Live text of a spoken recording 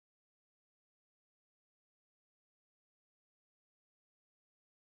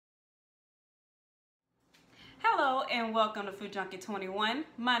Hello and welcome to Food Junkie 21.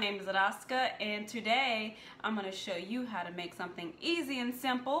 My name is Adaska and today I'm going to show you how to make something easy and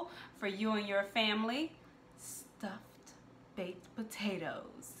simple for you and your family: stuffed baked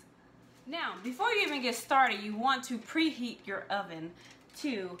potatoes. Now, before you even get started, you want to preheat your oven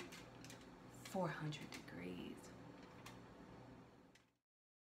to 400 degrees.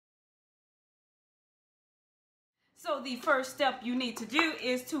 So the first step you need to do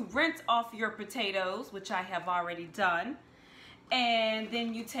is to rinse off your potatoes, which I have already done. And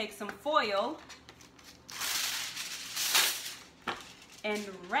then you take some foil and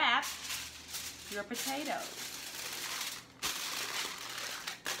wrap your potatoes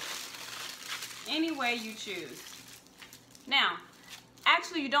any way you choose. Now,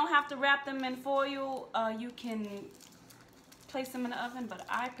 actually you don't have to wrap them in foil. You can place them in the oven, but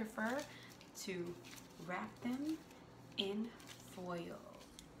I prefer to wrap them in foil.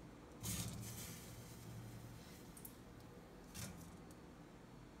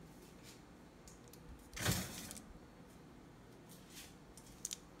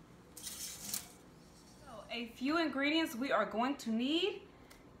 So a few ingredients we are going to need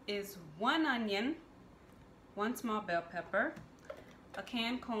is 1 onion, 1 small bell pepper, a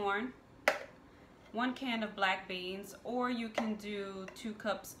canned corn, 1 can of black beans, or you can do 2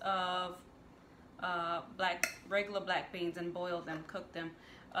 cups of regular black beans and boil them, cook them.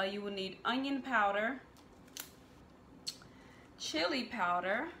 You will need onion powder, chili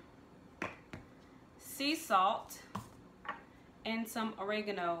powder, sea salt, and some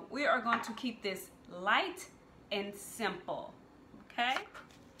oregano. We are going to keep this light and simple, okay?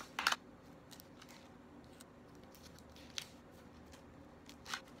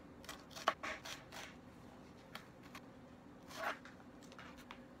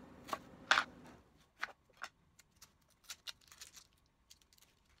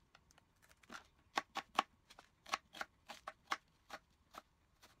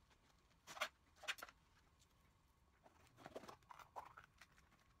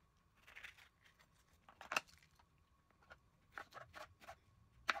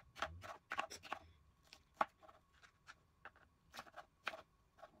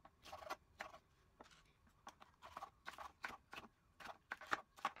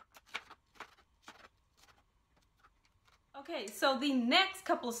 Okay, so the next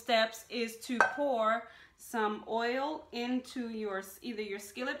couple of steps is to pour some oil into either your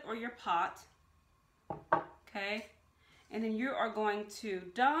skillet or your pot, okay? And then you are going to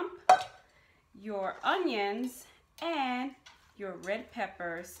dump your onions and your red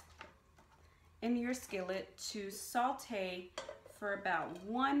peppers in your skillet to saute for about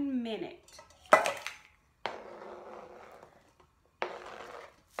 1 minute.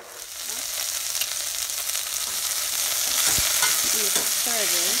 Stir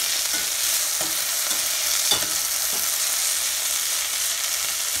this.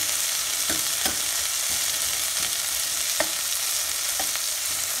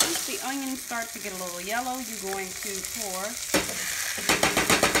 Once the onions start to get a little yellow, you're going to pour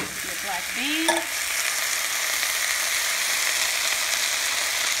your black beans,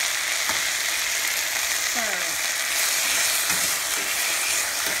 stir.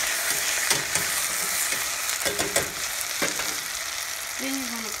 Then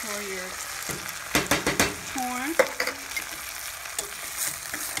you're going to pour your corn,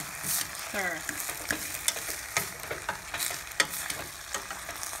 stir.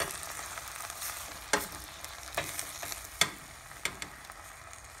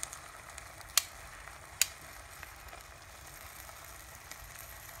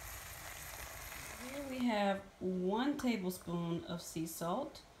 Here we have 1 tablespoon of sea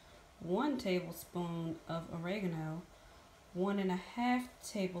salt, 1 tablespoon of oregano, 1.5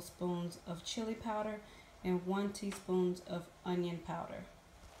 tablespoons of chili powder, and 1 teaspoon of onion powder.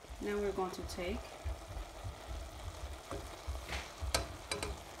 Now we're going to take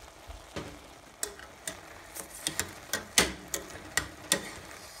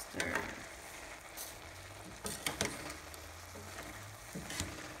stir.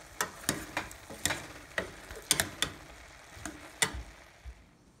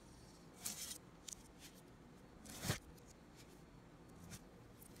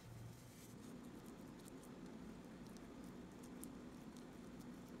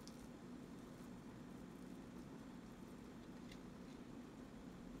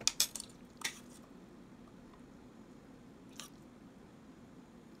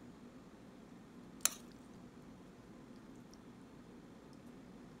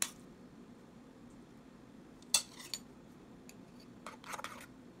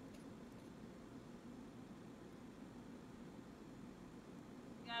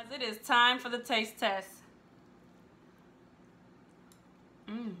 Guys, it is time for the taste test.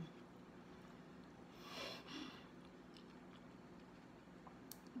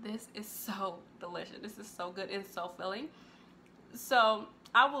 this is so delicious. This is so good and so filling. So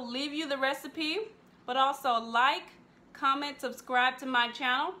I will leave you the recipe, but also like, comment, subscribe to my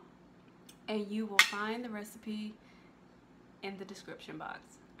channel, and you will find the recipe in the description box.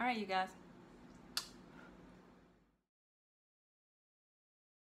 All right, you guys.